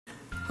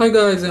Hi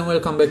guys, and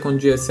welcome back on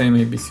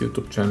GSM-ABC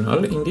YouTube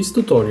channel. In this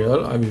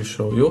tutorial I will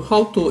show you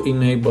how to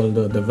enable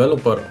the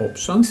developer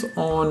options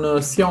on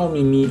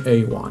Xiaomi Mi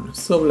A1.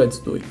 So let's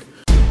do it.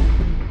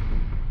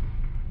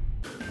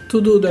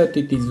 To do that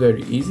it is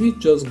very easy,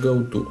 just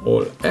go to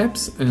all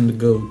apps and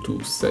go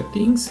to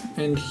settings,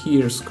 and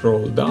here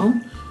scroll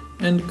down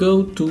and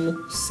go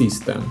to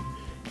system.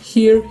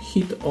 Here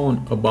hit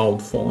on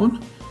about phone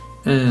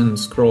and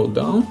scroll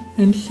down,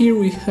 and here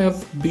we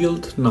have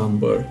build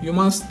number. You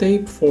must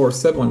tape for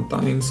 7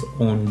 times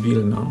on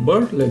build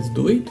number. Let's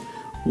do it.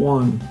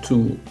 1,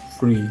 2,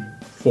 3,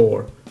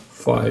 4,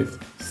 5,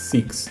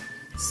 6,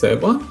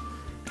 7.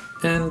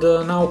 And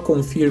now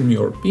confirm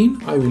your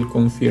PIN. I will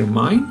confirm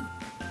mine.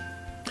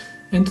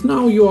 And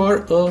now you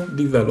are a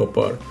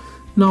developer.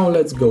 Now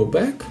let's go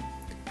back,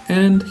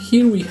 and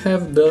here we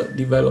have the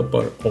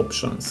developer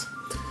options.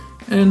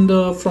 And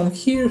from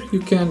here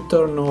you can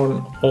turn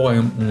on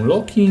OEM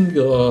unlocking,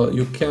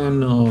 you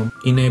can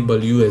enable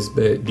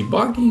USB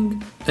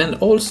debugging, and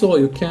also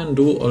you can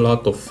do a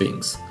lot of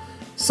things.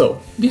 So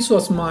this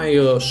was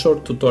my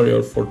short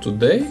tutorial for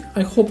today.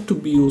 I hope to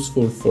be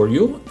useful for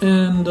you,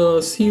 and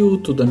see you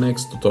to the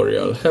next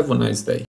tutorial. Have a nice day.